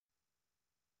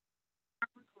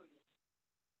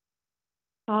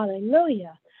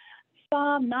Hallelujah.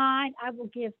 Psalm 9, I will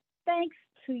give thanks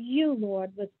to you,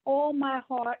 Lord, with all my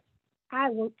heart. I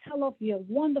will tell of your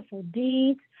wonderful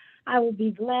deeds. I will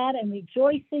be glad and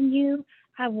rejoice in you.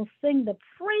 I will sing the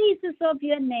praises of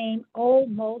your name, O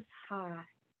Most High.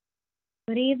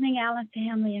 Good evening, Allen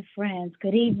family and friends.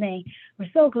 Good evening. We're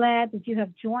so glad that you have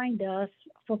joined us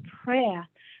for prayer.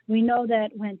 We know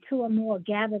that when two or more are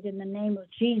gathered in the name of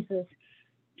Jesus,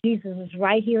 Jesus is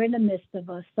right here in the midst of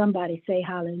us. Somebody say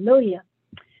hallelujah.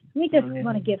 We just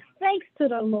want to give thanks to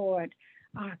the Lord,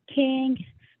 our King,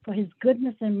 for his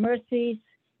goodness and mercies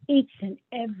each and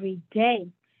every day.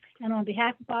 And on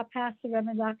behalf of our pastor,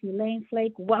 Reverend Dr. Elaine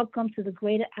Flake, welcome to the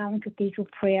Greater Allen Cathedral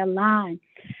Prayer Line.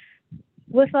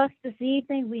 With us this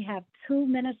evening, we have two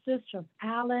ministers from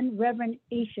Allen, Reverend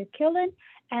Eshe Killian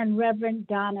and Reverend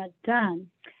Donna Dunn.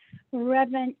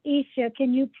 Reverend Eshe,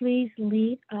 can you please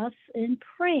lead us in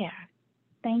prayer?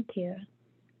 Thank you.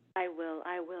 I will.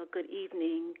 Good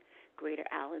evening, Greater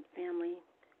Allen family.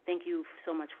 Thank you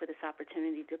so much for this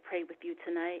opportunity to pray with you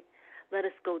tonight. Let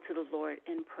us go to the Lord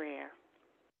in prayer.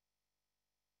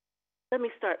 Let me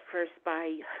start first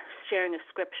by sharing a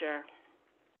scripture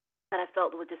that I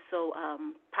felt was just so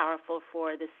powerful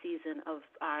for this season of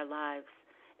our lives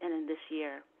and in this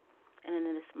year and in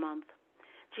this month.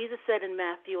 Jesus said in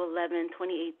Matthew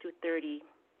 11:28 through 30,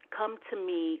 "Come to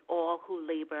me, all who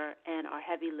labor and are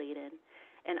heavy laden,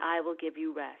 and I will give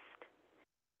you rest.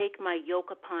 Take my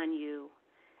yoke upon you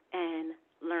and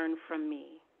learn from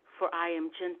me, for I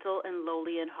am gentle and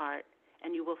lowly in heart,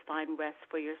 and you will find rest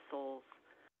for your souls.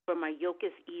 For my yoke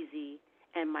is easy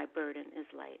and my burden is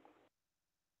light."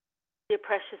 Dear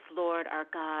precious Lord, our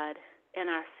God and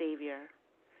our Savior,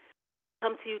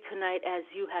 come to you tonight as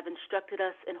you have instructed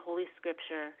us in Holy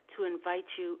Scripture to invite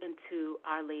you into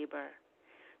our labor,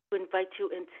 to invite you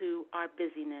into our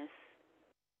busyness.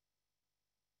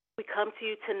 We come to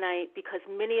you tonight because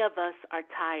many of us are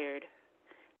tired.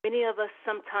 Many of us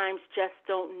sometimes just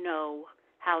don't know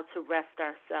how to rest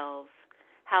ourselves,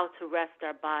 how to rest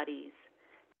our bodies,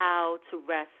 how to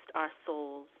rest our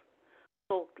souls.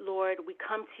 So, Lord, we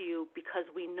come to you because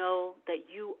we know that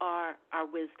you are our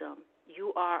wisdom.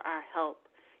 You are our help.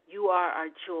 You are our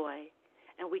joy.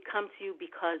 And we come to you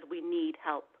because we need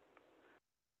help.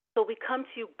 So we come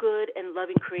to you, good and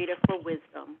loving Creator, for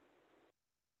wisdom.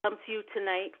 Come to you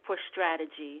tonight for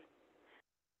strategy.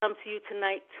 Come to you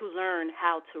tonight to learn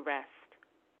how to rest.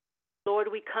 Lord,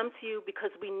 we come to you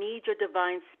because we need your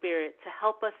divine spirit to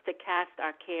help us to cast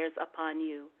our cares upon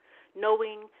you,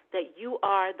 knowing that you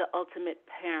are the ultimate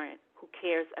parent who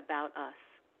cares about us.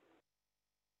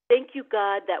 Thank you,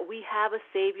 God, that we have a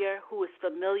Savior who is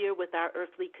familiar with our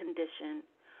earthly condition.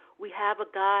 We have a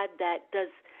God that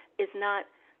is not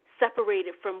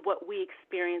separated from what we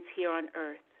experience here on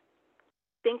earth.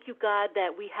 Thank you, God,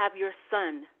 that we have your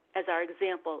Son as our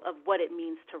example of what it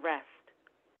means to rest.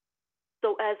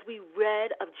 So as we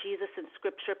read of Jesus in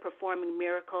Scripture performing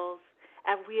miracles,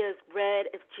 as we have read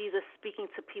of Jesus speaking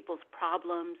to people's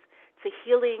problems, to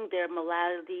healing their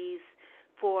maladies,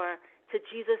 to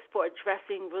Jesus for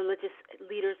addressing religious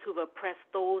leaders who've oppressed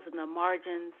those in the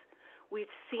margins,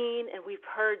 we've seen and we've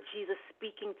heard Jesus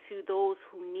speaking to those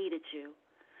who needed you,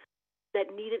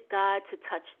 that needed God to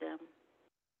touch them.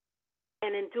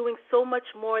 And in doing so much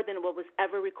more than what was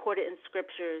ever recorded in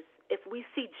Scriptures, if we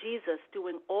see Jesus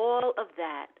doing all of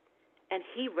that and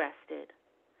he rested,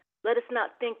 let us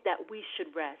not think that we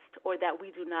should rest or that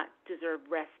we do not deserve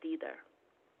rest either.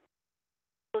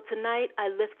 So tonight I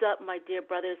lift up my dear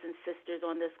brothers and sisters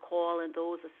on this call and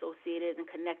those associated and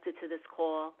connected to this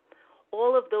call,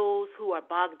 all of those who are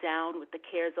bogged down with the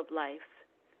cares of life.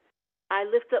 I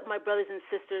lift up my brothers and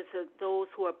sisters, those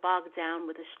who are bogged down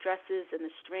with the stresses and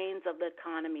the strains of the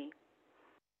economy.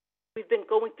 We've been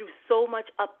going through so much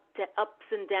ups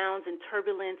and downs and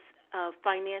turbulence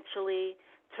financially,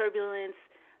 turbulence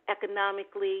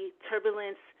economically,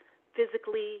 turbulence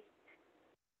physically,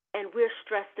 and we're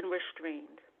stressed and we're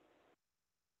strained.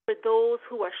 For those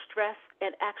who are stressed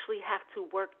and actually have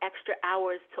to work extra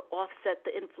hours to offset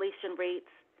the inflation rates,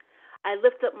 I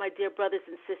lift up my dear brothers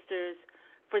and sisters.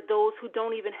 For those who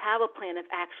don't even have a plan of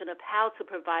action of how to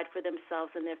provide for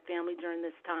themselves and their family during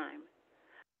this time,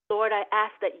 Lord, I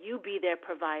ask that you be their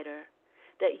provider,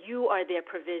 that you are their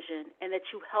provision, and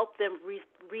that you help them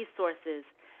resources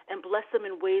and bless them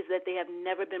in ways that they have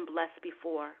never been blessed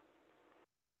before.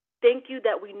 Thank you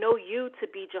that we know you to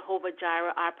be Jehovah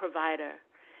Jireh, our provider,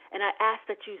 and I ask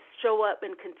that you show up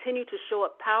and continue to show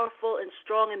up powerful and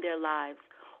strong in their lives,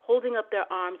 holding up their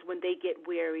arms when they get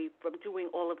weary from doing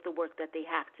all of the work that they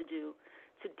have to do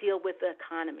to deal with the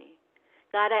economy.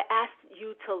 God, I ask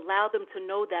you to allow them to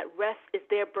know that rest is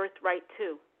their birthright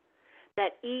too,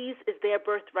 that ease is their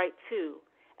birthright too,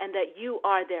 and that you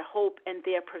are their hope and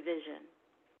their provision.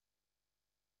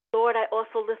 Lord, I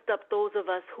also lift up those of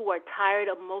us who are tired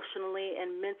emotionally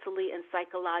and mentally and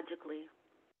psychologically.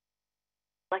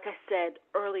 Like I said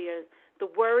earlier, the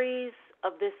worries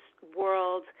of this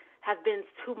world have been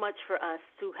too much for us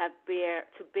to bear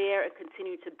and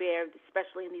continue to bear,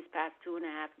 especially in these past 2.5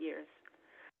 years.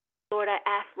 Lord, I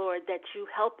ask, Lord, that you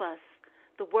help us.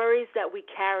 The worries that we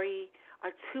carry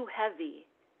are too heavy.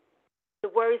 The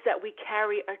worries that we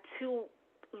carry are too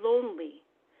lonely.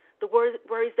 The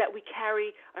worries that we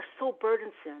carry are so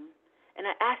burdensome. And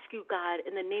I ask you, God,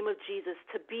 in the name of Jesus,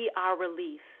 to be our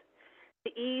relief, to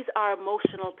ease our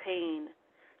emotional pain,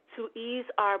 to ease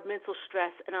our mental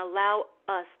stress, and allow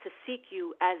us to seek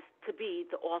you as to be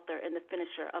the author and the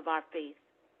finisher of our faith.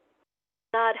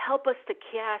 God, help us to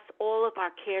cast all of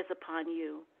our cares upon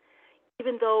you,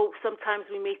 even though sometimes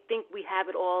we may think we have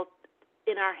it all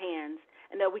in our hands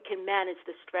and that we can manage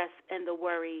the stress and the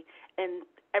worry and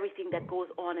everything that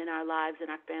goes on in our lives and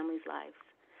our families' lives.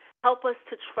 Help us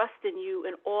to trust in you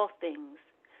in all things,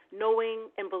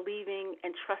 knowing and believing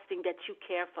and trusting that you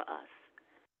care for us.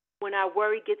 When our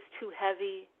worry gets too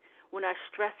heavy, when our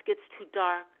stress gets too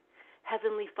dark,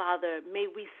 Heavenly Father, may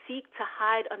we seek to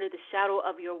hide under the shadow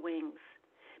of your wings.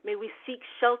 May we seek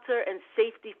shelter and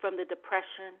safety from the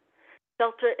depression,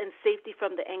 shelter and safety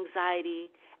from the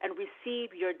anxiety, and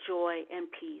receive your joy and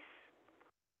peace.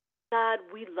 God,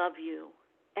 we love you,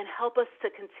 and help us to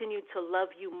continue to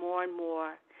love you more and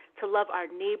more, to love our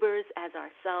neighbors as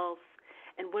ourselves.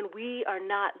 And when we are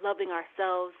not loving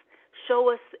ourselves, show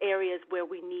us areas where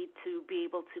we need to be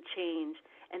able to change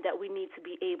and that we need to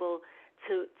be able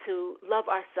to love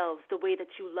ourselves the way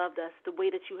that you loved us, the way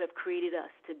that you have created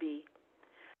us to be.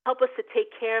 Help us to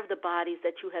take care of the bodies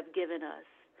that you have given us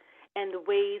and the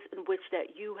ways in which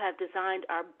that you have designed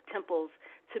our temples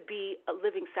to be a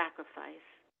living sacrifice.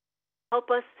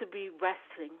 Help us to be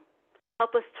resting.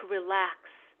 Help us to relax.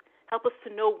 Help us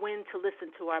to know when to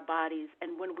listen to our bodies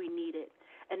and when we need it,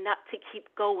 and not to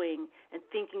keep going and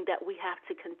thinking that we have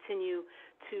to continue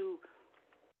to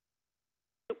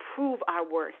prove our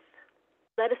worth.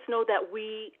 Let us know that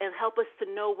and help us to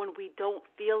know when we don't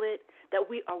feel it, that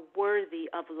we are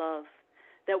worthy of love,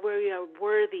 that we are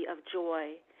worthy of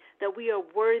joy, that we are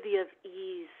worthy of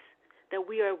ease, that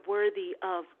we are worthy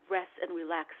of rest and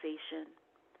relaxation.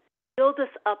 Build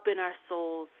us up in our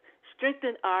souls,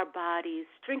 strengthen our bodies,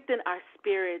 strengthen our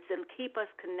spirits, and keep us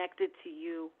connected to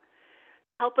you.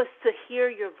 Help us to hear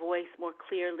your voice more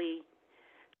clearly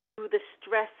through the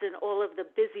stress and all of the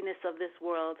busyness of this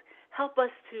world. Help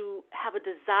us to have a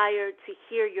desire to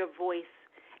hear your voice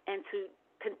and to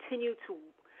continue to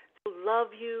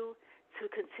love you, to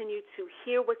continue to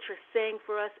hear what you're saying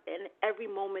for us in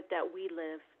every moment that we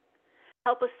live.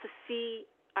 Help us to see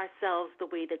ourselves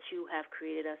the way that you have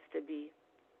created us to be.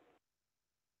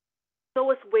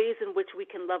 Show us ways in which we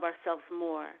can love ourselves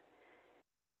more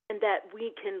and that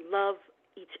we can love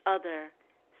each other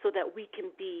so that we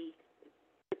can be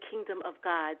the kingdom of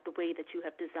God the way that you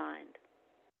have designed.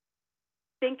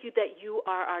 Thank you that you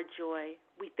are our joy.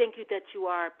 We thank you that you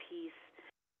are our peace.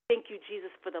 Thank you, Jesus,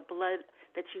 for the blood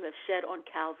that you have shed on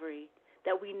Calvary,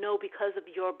 that we know because of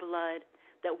your blood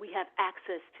that we have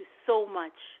access to so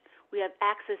much. We have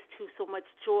access to so much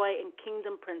joy and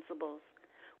kingdom principles.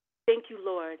 Thank you,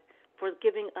 Lord, for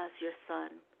giving us your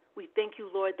Son. We thank you,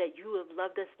 Lord, that you have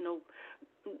loved us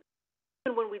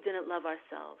even when we didn't love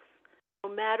ourselves. No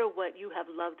matter what, you have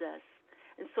loved us.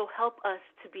 And so help us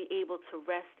to be able to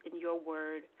rest in your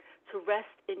word, to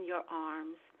rest in your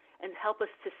arms, and help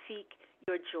us to seek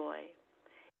your joy.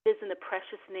 It is in the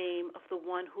precious name of the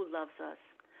one who loves us,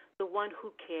 the one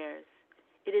who cares.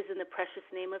 It is in the precious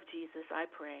name of Jesus I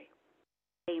pray.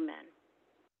 Amen.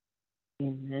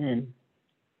 Amen.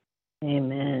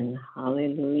 Amen.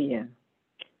 Hallelujah.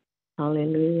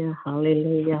 Hallelujah.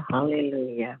 Hallelujah.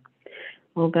 Hallelujah.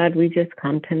 Oh God, we just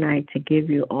come tonight to give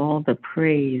you all the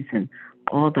praise and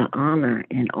all the honor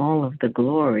and all of the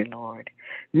glory, Lord,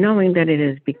 knowing that it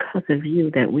is because of you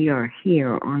that we are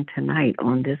here on tonight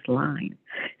on this line.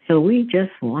 So we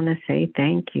just want to say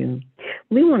thank you.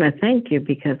 We want to thank you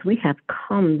because we have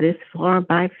come this far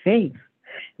by faith,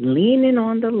 leaning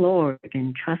on the Lord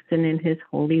and trusting in his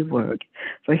holy word,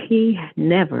 for he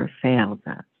never fails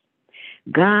us.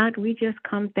 God, we just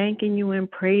come thanking you and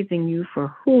praising you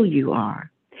for who you are.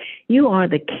 You are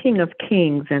the King of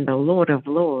kings and the Lord of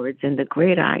lords and the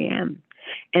great I am.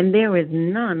 And there is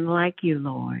none like you,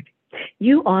 Lord.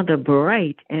 You are the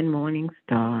bright and morning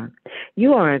star.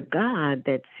 You are a God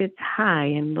that sits high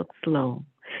and looks low.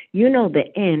 You know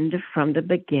the end from the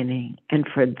beginning. And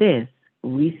for this,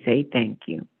 we say thank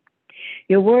you.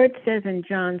 Your word says in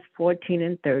John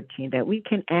 14:13 that we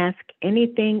can ask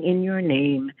anything in your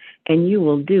name and you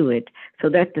will do it so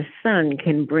that the Son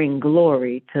can bring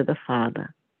glory to the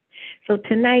Father. So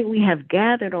tonight we have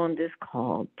gathered on this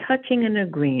call, touching and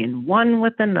agreeing one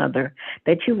with another,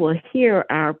 that you will hear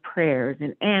our prayers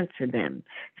and answer them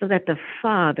so that the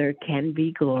Father can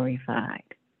be glorified.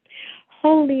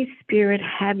 Holy Spirit,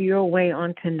 have your way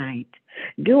on tonight.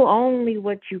 Do only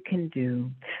what you can do.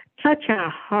 Touch our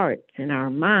hearts and our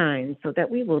minds so that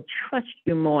we will trust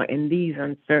you more in these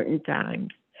uncertain times.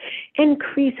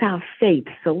 Increase our faith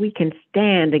so we can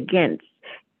stand against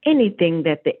anything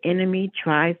that the enemy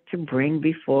tries to bring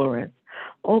before us.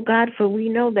 Oh God, for we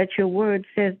know that your word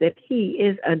says that he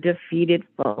is a defeated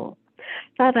foe.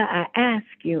 Father, I ask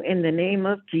you in the name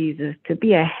of Jesus to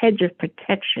be a hedge of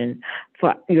protection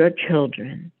for your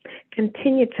children.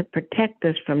 Continue to protect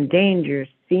us from dangers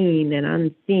seen and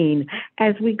unseen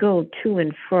as we go to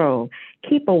and fro.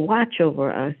 Keep a watch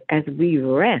over us as we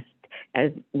rest,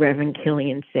 as Reverend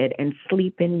Killian said, and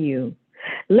sleep in you.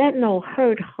 Let no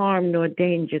hurt, harm, nor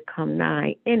danger come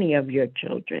nigh any of your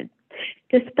children.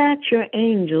 Dispatch your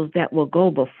angels that will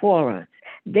go before us.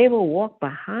 They will walk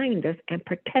behind us and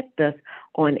protect us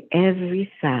on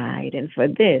every side. And for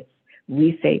this,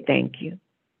 we say thank you.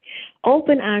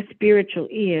 Open our spiritual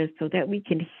ears so that we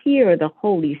can hear the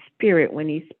Holy Spirit when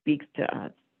he speaks to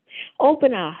us.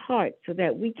 Open our hearts so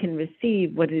that we can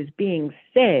receive what is being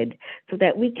said, so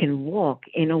that we can walk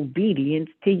in obedience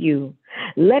to you.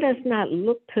 Let us not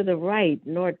look to the right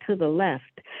nor to the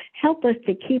left. Help us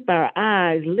to keep our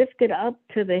eyes lifted up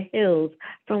to the hills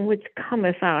from which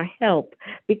cometh our help,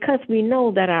 because we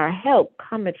know that our help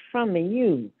cometh from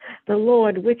you, the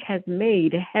Lord which has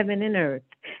made heaven and earth.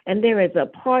 And there is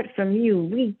apart from you,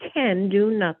 we can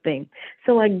do nothing.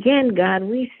 So again, God,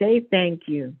 we say thank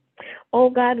you. Oh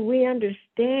God, we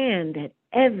understand that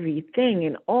everything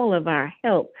and all of our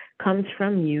help comes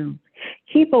from you.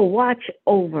 Keep a watch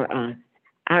over us,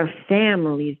 our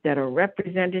families that are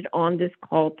represented on this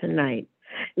call tonight.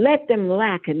 Let them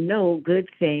lack no good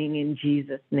thing in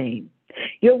Jesus' name.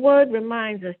 Your word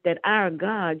reminds us that our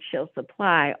God shall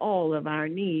supply all of our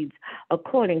needs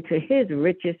according to his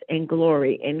riches and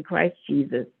glory in Christ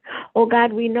Jesus. Oh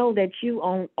God, we know that you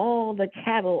own all the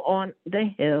cattle on the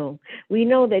hill. We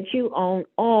know that you own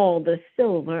all the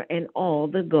silver and all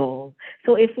the gold.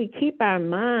 So if we keep our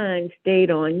minds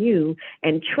stayed on you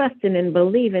and trusting and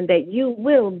believing that you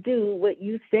will do what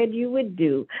you said you would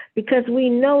do, because we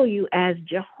know you as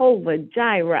Jehovah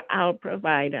Jireh, our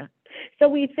provider. So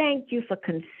we thank you for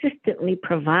consistently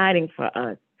providing for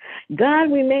us. God,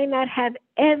 we may not have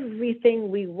everything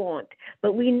we want,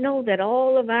 but we know that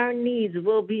all of our needs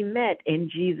will be met in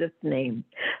Jesus' name.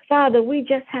 Father, we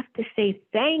just have to say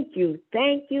thank you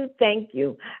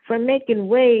for making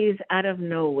ways out of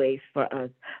no ways for us.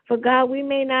 For God, we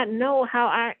may not know how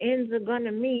our ends are going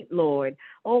to meet, Lord.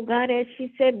 Oh God, as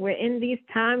she said, we're in these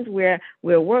times where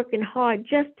we're working hard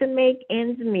just to make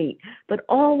ends meet. But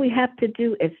all we have to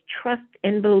do is trust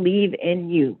and believe in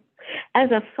you. As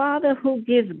a father who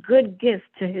gives good gifts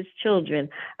to his children,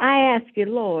 I ask you,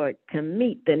 Lord, to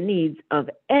meet the needs of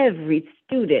every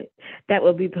student that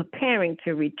will be preparing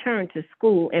to return to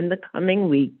school in the coming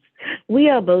weeks. We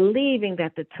are believing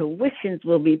that the tuitions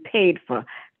will be paid for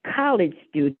college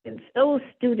students, those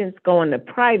students going to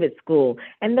private school,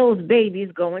 and those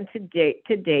babies going to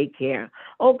daycare.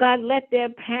 Oh God, let their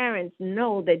parents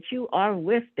know that you are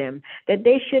with them, that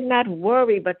they should not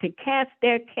worry, but to cast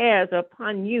their cares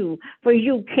upon you, for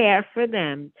you care for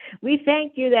them. We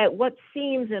thank you that what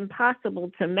seems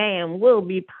impossible to man will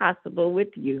be possible with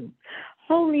you.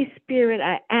 Holy Spirit,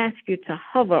 I ask you to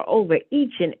hover over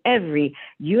each and every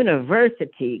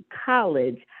university,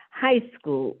 college, high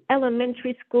school,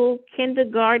 elementary school,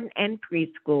 kindergarten, and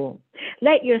preschool.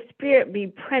 Let your spirit be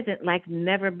present like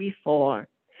never before.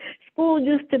 School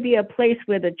used to be a place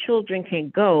where the children can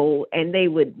go and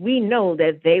we know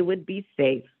that they would be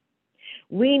safe.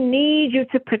 We need you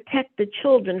to protect the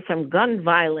children from gun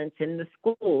violence in the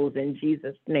schools in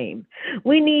Jesus' name.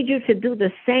 We need you to do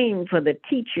the same for the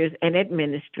teachers and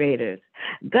administrators.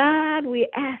 God, we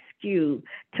ask you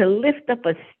to lift up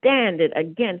a standard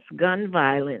against gun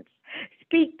violence.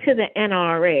 Speak to the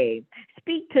NRA.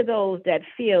 Speak to those that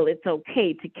feel it's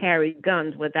okay to carry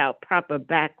guns without proper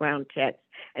background checks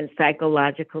and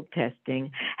psychological testing.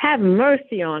 Have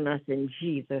mercy on us in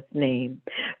Jesus' name.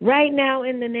 Right now,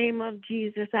 in the name of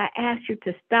Jesus, I ask you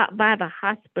to stop by the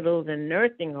hospitals and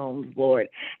nursing homes, Lord,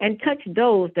 and touch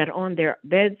those that are on their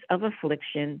beds of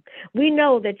affliction. We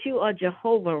know that you are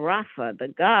Jehovah Rapha,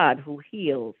 the God who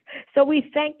heals. So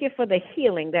we thank you for the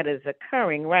healing that is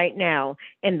occurring right now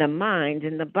in the minds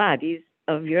and the bodies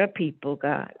of your people,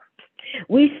 God.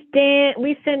 We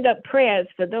send up prayers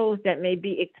for those that may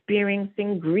be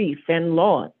experiencing grief and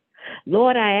loss.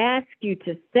 Lord, I ask you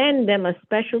to send them a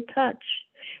special touch.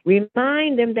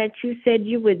 Remind them that you said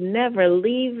you would never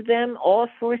leave them or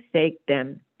forsake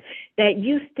them, that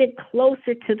you stick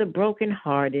closer to the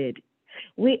brokenhearted.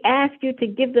 We ask you to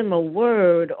give them a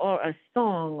word or a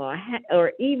song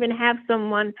or even have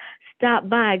someone stop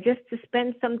by just to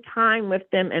spend some time with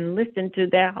them and listen to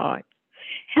their hearts.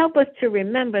 Help us to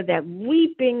remember that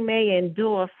weeping may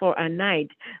endure for a night,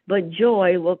 but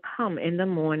joy will come in the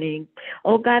morning.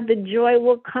 Oh God, the joy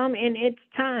will come in its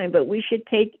time, but we should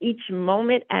take each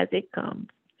moment as it comes.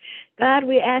 God,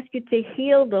 we ask you to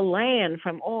heal the land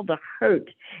from all the hurt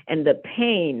and the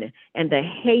pain and the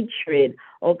hatred,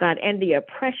 oh God, and the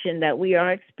oppression that we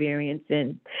are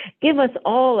experiencing. Give us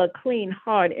all a clean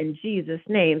heart in Jesus'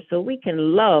 name so we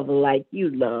can love like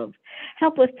you love.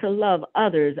 Help us to love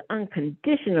others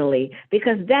unconditionally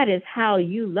because that is how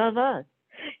you love us.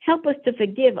 Help us to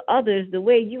forgive others the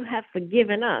way you have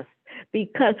forgiven us,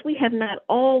 because we have not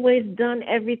always done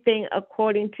everything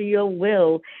according to your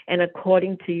will and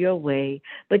according to your way,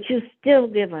 but you still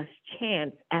give us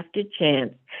chance after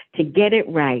chance to get it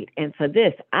right. And for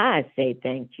this, I say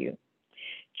thank you.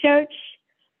 Church,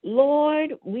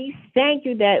 Lord, we thank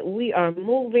you that we are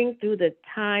moving through the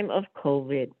time of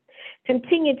COVID.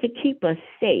 Continue to keep us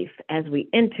safe as we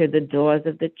enter the doors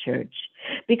of the church,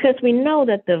 because we know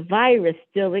that the virus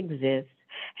still exists.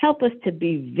 Help us to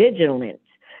be vigilant,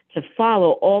 to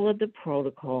follow all of the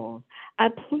protocols. I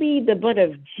plead the blood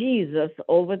of Jesus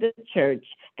over the church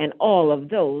and all of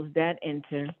those that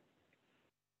enter.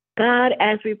 God,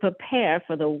 as we prepare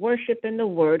for the Worship in the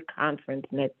Word conference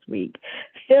next week,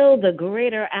 fill the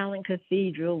Greater Allen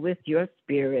Cathedral with your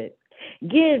spirit.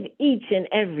 Give each and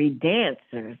every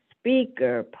dancer,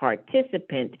 speaker,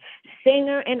 participant,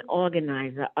 singer, and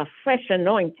organizer a fresh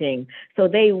anointing so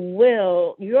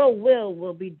your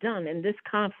will be done in this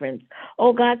conference.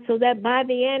 Oh God, so that by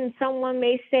the end someone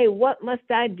may say, what must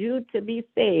I do to be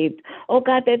saved? Oh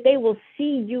God, that they will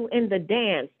see you in the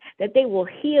dance, that they will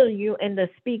hear you in the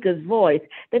speaker's voice,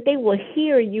 that they will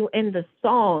hear you in the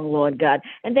song, Lord God,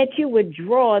 and that you would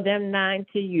draw them nigh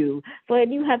to you. For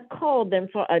you have called them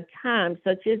for a time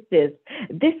such as this.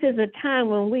 This is a time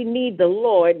when we need the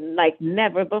Lord like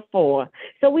never before.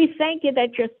 So we thank you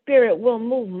that your spirit will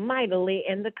move mightily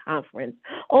in the conference.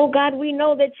 Oh God, we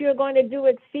know that you're going to do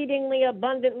exceedingly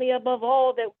abundantly above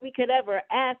all that we could ever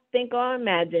ask, think, or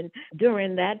imagine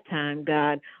during that time,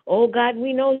 God. Oh God,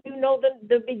 we know you know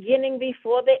the beginning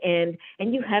before the end,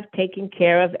 and you have taken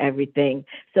care of everything.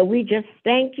 So we just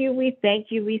thank you, we thank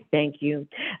you, we thank you.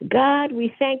 God,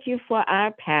 we thank you for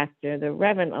our pastor, the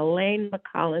Reverend Elaine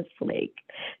McCollins Flake.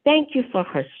 Thank you for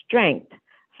her strength,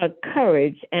 her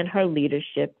courage, and her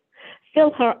leadership.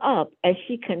 Fill her up as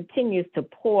she continues to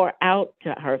pour out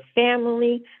to her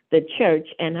family, the church,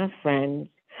 and her friends.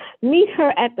 Meet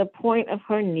her at the point of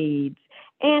her needs.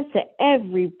 Answer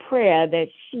every prayer that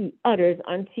she utters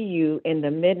unto you in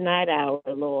the midnight hour,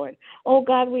 Lord. Oh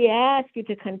God, we ask you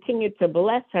to continue to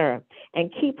bless her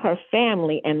and keep her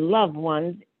family and loved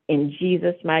ones in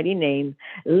Jesus' mighty name.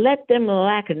 Let them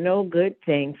lack no good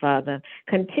thing, Father.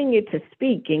 Continue to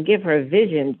speak and give her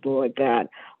visions, Lord God.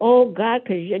 Oh, God,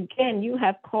 because, again, you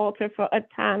have called her for a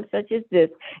time such as this,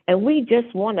 and we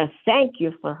just want to thank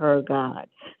you for her, God.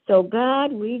 So,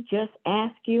 God, we just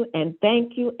ask you and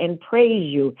thank you and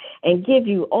praise you and give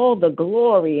you all the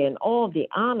glory and all the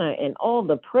honor and all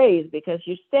the praise, because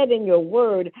you said in your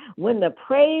word, when the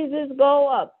praises go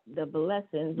up, the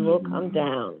blessings will come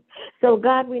down. So,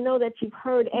 God, we know that you've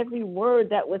heard every word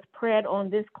that was prayed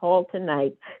on this call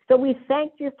tonight. So we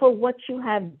thank you for what you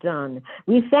have done.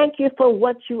 We thank you for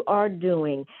what you are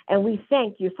doing, and we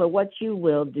thank you for what you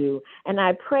will do. And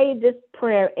I pray this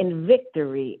prayer in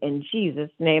victory. In Jesus'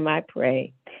 name I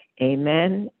pray.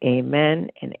 Amen, amen,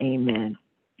 and amen.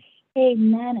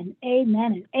 Amen and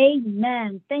amen and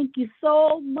amen. Thank you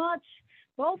so much,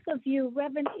 both of you,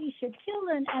 Reverend Eshe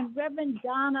Killian and Reverend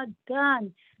Donna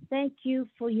Dunn. Thank you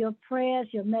for your prayers,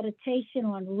 your meditation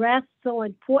on rest. So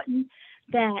important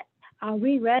that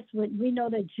we rest. We know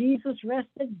that Jesus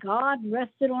rested, God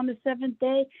rested on the seventh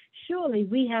day. Surely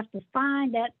we have to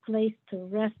find that place to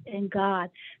rest in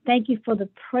God. Thank you for the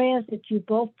prayers that you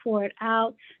both poured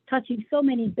out, touching so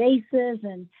many bases,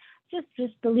 and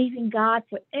just believing God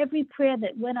for every prayer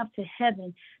that went up to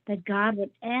heaven, that God would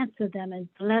answer them and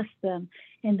bless them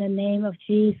in the name of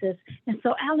Jesus. And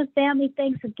so, Allen family,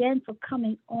 thanks again for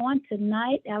coming on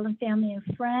tonight. Allen family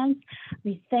and friends,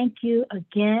 we thank you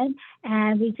again.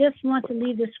 And we just want to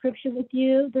leave the scripture with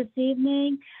you this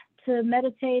evening to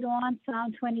meditate on,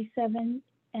 Psalm 27,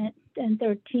 and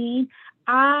 13,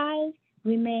 I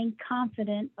remain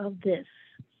confident of this.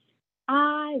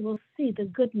 I will see the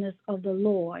goodness of the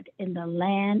Lord in the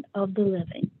land of the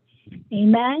living.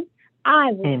 Amen.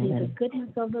 I will see the goodness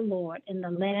of the Lord in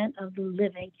the land of the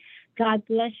living. God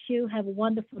bless you. Have a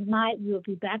wonderful night. We will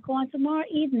be back on tomorrow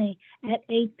evening at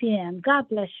 8 p.m. God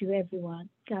bless you, everyone.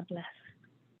 God bless.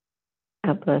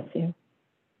 God bless you.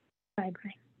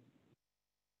 Bye-bye.